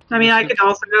 I could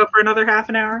also go for another half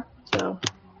an hour, so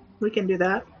we can do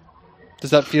that. Does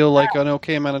that feel like an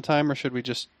okay amount of time, or should we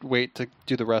just wait to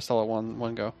do the rest all at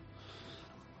one go?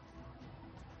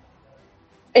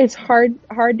 It's hard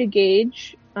to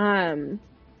gauge. I'm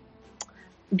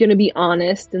gonna be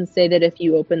honest and say that if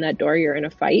you open that door, you're in a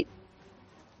fight.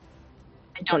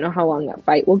 I don't know how long that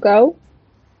fight will go.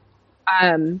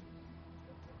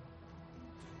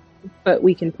 But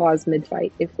we can pause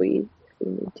mid-fight if we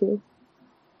need to.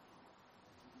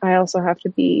 I also have to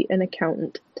be an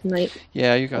accountant tonight.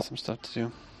 Yeah, you got some stuff to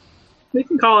do. We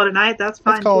can call it a night. That's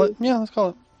fine. Let's call it. Yeah, let's call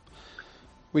it.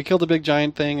 We killed a big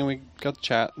giant thing and we got to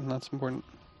chat, and that's important.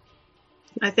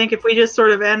 I think if we just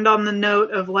sort of end on the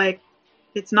note of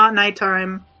it's not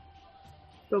nighttime,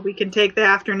 but we can take the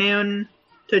afternoon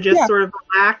to just sort of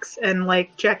relax and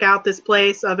check out this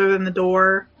place other than the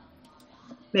door.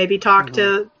 Maybe talk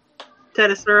to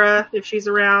Tedasura if she's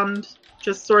around.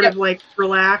 Just sort of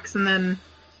relax and then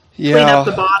clean up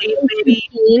the bodies maybe.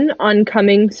 On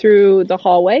coming through the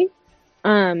hallway.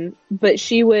 But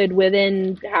she would,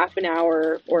 within half an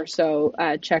hour or so,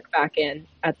 check back in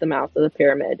at the mouth of the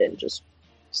pyramid and just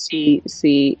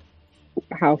see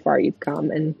how far you've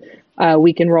come, and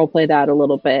we can role play that a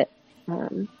little bit.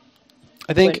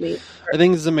 I think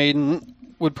Zamaiden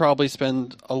would probably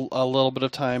spend a little bit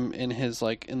of time in his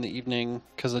in the evening,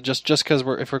 because just because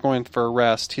if we're going for a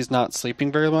rest, he's not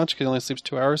sleeping very much because he only sleeps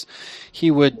 2 hours. He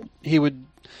would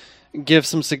give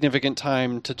some significant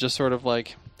time to just sort of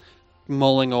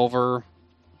mulling over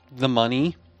the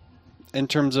money in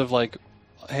terms of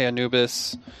hey,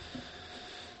 Anubis,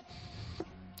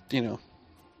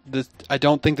 I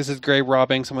don't think this is grave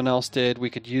robbing. Someone else did. We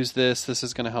could use this. This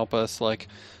is going to help us.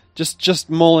 Just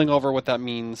mulling over what that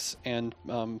means and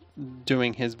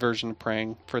doing his version of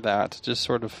praying for that. Just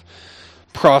sort of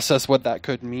process what that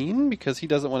could mean, because he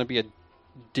doesn't want to be a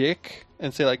dick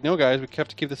and say no, guys, we have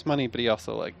to keep this money. But he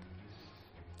also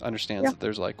understands that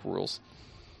there's rules.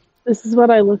 This is what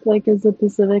I look like as a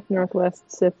Pacific Northwest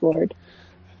Sith Lord.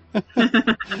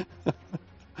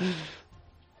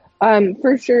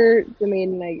 For sure, the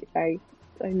maiden, I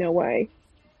know why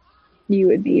you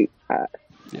would be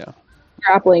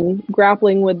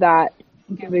grappling with that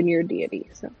given your deity.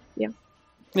 So yeah.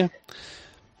 But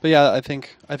yeah, I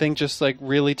think just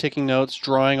really taking notes,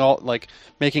 drawing all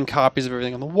making copies of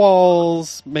everything on the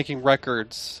walls, making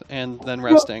records, and then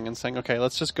resting and saying, okay,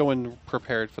 let's just go in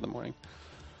prepared for the morning.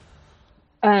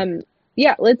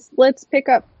 Yeah, let's pick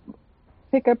up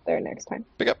there next time.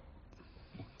 Pick up.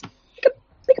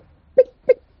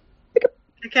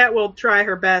 The cat will try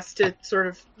her best to sort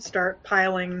of start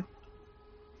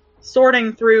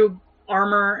sorting through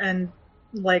armor and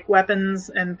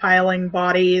weapons and piling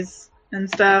bodies and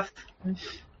stuff.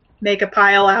 Make a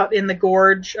pile out in the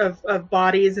gorge of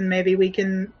bodies, and maybe we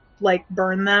can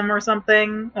burn them or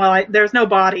something. Well, there's no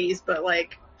bodies, but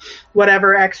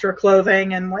whatever extra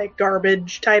clothing and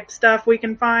garbage type stuff we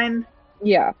can find.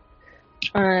 Yeah.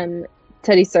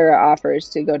 Tedasura offers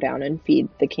to go down and feed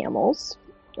the camels.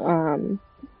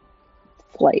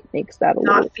 Flight makes that a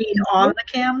little... Not feed on the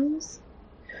camels?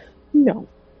 No.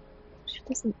 She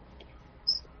doesn't eat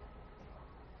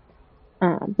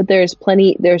camels. But there's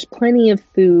plenty of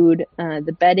food.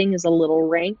 The bedding is a little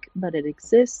rank, but it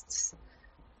exists.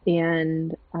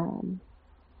 And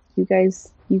you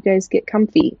guys get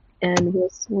comfy, and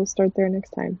we'll start there next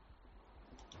time.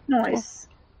 Nice.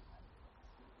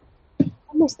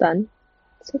 Almost done.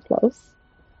 So close.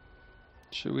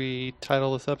 Should we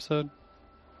title this episode?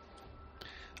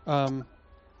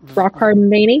 Rock hard and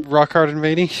veiny. Rock hard and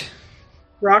veiny.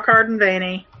 Rock hard and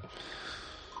veiny.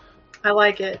 I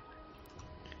like it.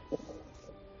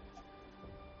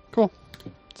 Cool.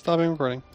 Stopping recording.